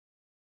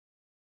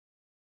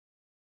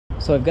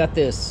So I've got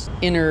this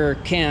inner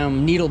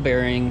cam needle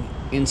bearing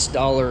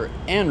installer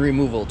and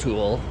removal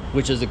tool,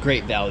 which is a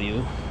great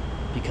value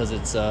because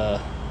it's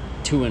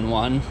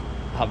 2-in-1,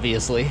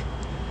 obviously.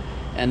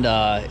 And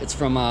it's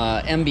from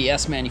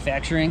MBS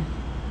Manufacturing.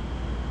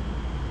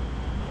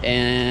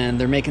 And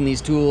they're making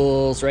these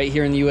tools right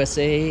here in the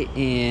USA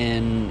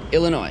in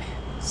Illinois.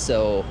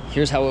 So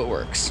here's how it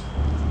works.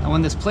 Now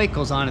when this plate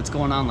goes on, it's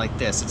going on like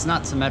this. It's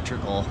not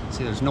symmetrical.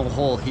 See, there's no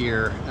hole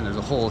here and there's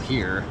a hole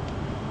here.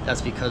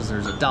 That's because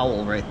there's a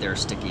dowel right there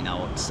sticking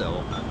out.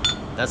 So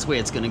that's the way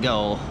it's gonna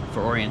go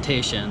for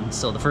orientation.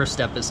 So the first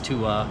step is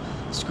to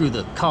screw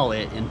the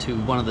collet into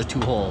one of the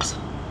two holes.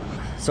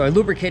 So I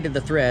lubricated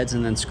the threads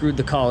and then screwed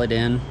the collet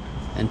in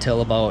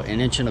until about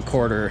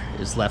 1.25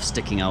 inches is left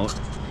sticking out.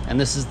 And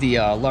this is the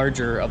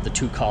larger of the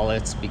two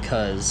collets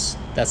because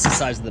that's the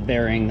size of the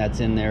bearing that's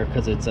in there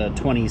because it's a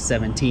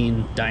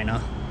 2017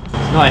 Dyna. So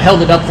now I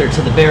held it up there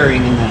to the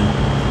bearing and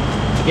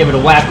then gave it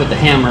a whack with the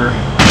hammer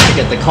to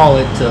get the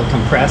collet to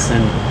compress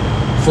and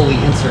fully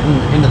insert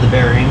into the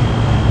bearing.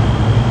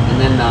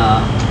 And then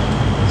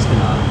just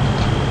gonna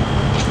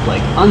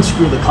like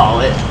unscrew the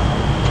collet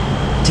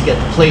to get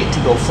the plate to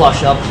go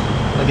flush up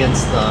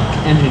against the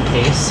engine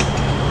case.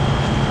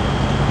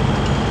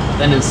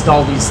 Then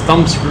install these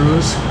thumb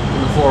screws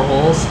in the 4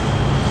 holes.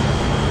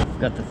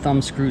 Got the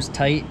thumb screws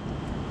tight.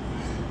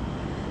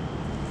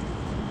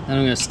 Then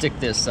I'm going to stick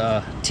this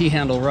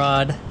T-handle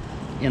rod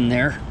in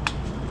there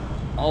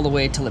all the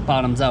way till it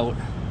bottoms out.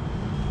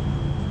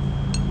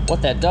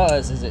 What that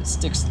does is it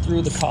sticks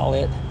through the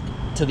collet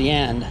to the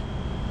end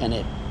and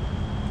it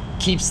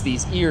keeps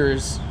these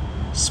ears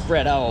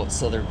spread out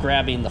so they're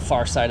grabbing the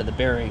far side of the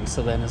bearing,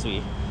 so then as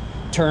we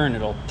turn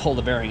it'll pull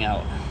the bearing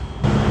out.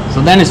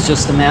 So then it's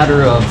just a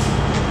matter of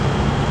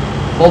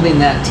holding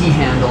that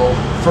T-handle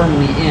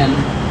firmly in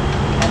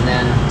and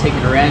then taking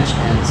a wrench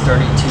and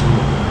starting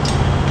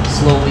to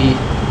slowly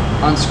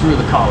unscrew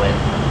the collet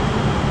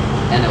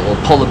and it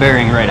will pull the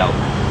bearing right out.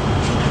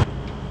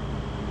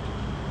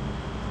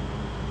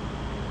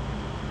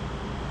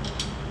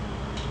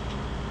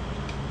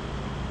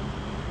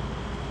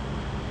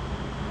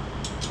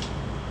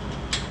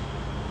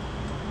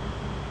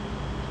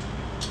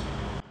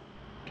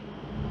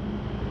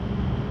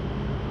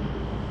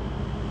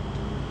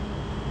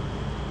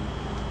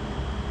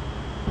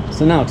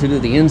 So now to do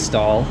the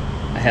install,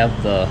 I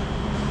have the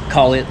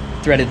collet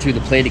threaded through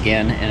the plate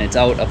again and it's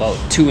out about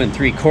 2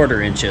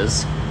 3/4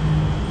 inches.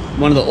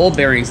 One of the old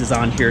bearings is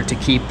on here to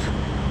keep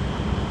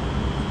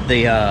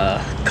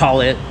the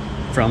collet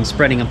from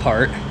spreading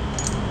apart.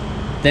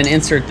 Then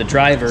insert the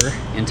driver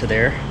into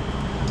there.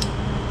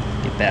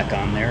 Get back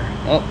on there.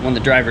 Oh, when the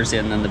driver's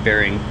in, then the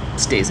bearing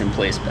stays in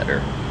place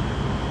better.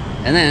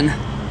 And then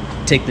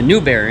take the new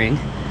bearing,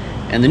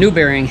 and the new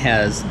bearing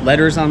has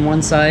letters on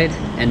one side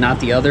and not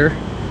the other.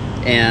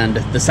 And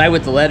the side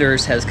with the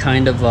letters has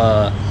kind of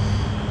a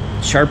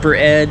sharper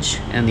edge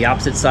and the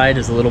opposite side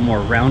is a little more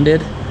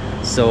rounded.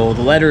 So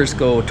the letters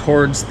go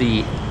towards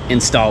the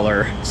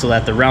installer so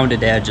that the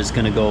rounded edge is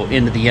going to go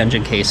into the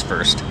engine case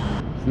first. So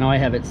now I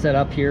have it set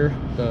up here.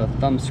 The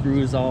thumb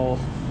screws all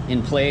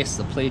in place.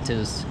 The plate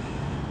is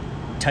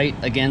tight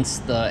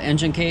against the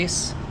engine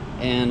case.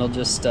 And I'll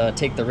just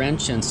take the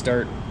wrench and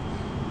start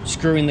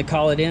screwing the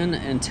collet in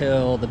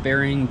until the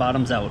bearing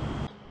bottoms out.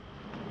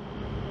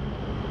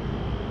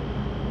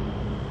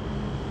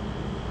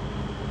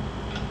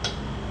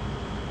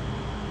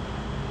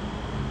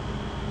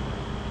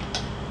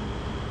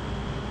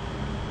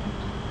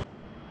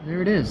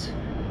 There it is,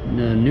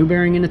 the new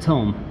bearing in its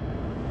home.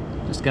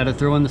 Just got to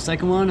throw in the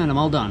second one and I'm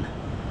all done.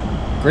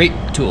 Great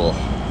tool.